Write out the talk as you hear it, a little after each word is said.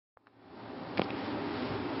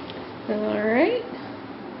Alright,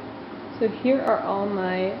 so here are all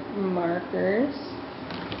my markers.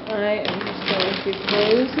 I am just going to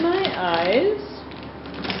close my eyes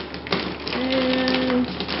and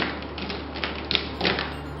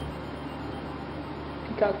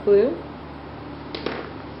peacock blue.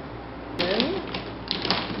 Then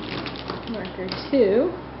marker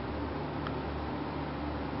 2.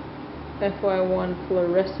 FY1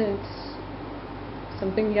 fluorescence,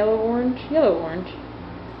 something yellow-orange, yellow-orange.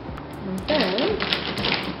 And then,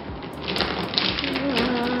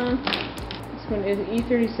 this one is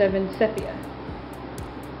E37 sepia.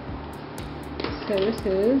 So this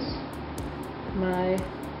is my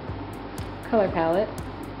color palette.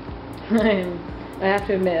 I have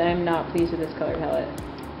to admit, I'm not pleased with this color palette.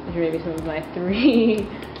 These are maybe some of my 3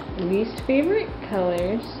 least favorite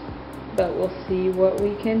colors, but we'll see what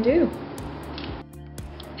we can do.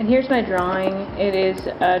 And here's my drawing. It is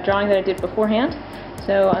a drawing that I did beforehand,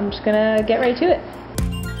 so I'm just gonna get right to it.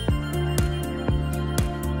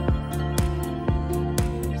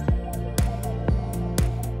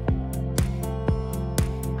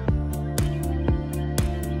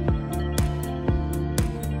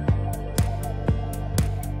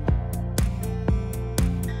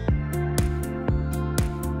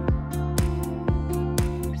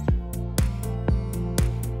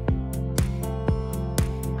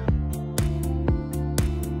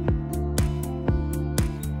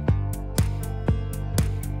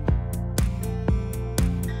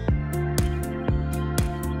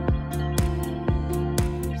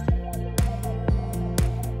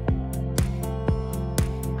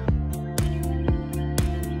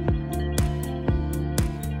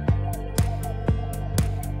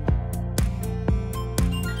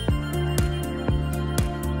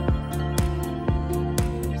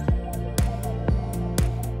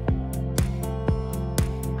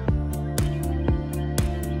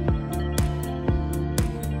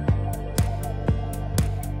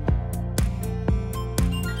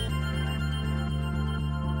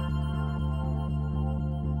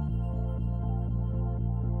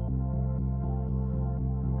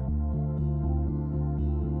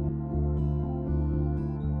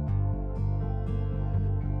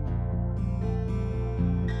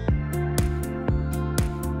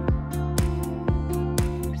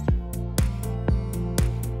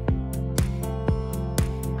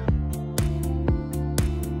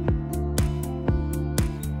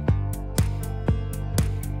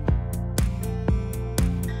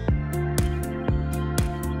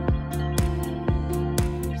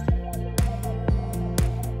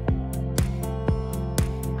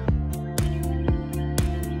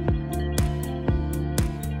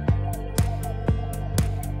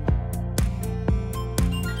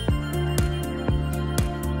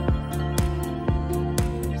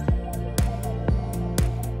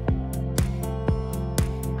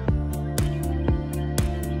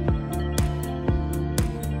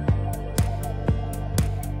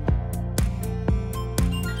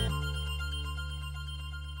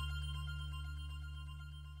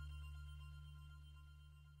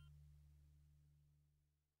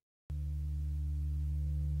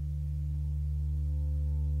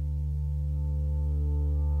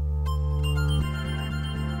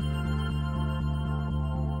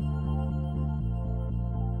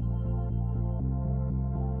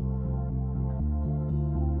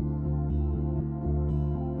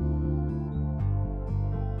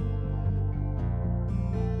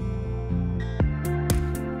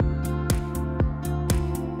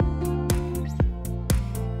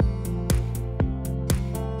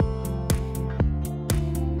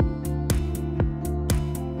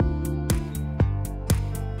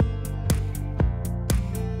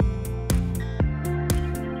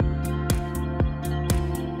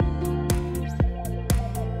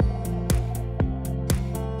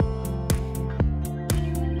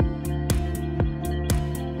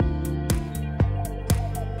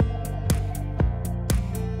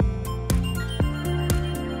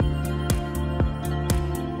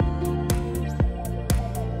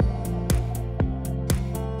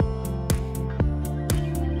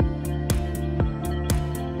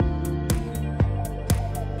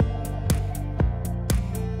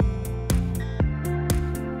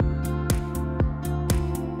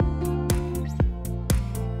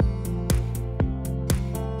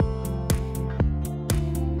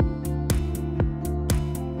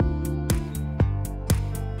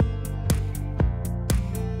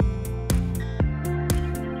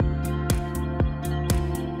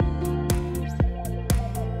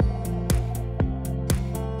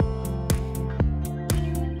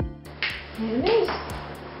 And it is.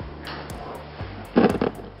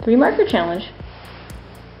 3 marker challenge.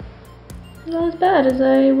 not as bad as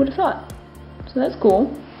I would have thought. So that's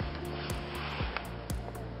cool.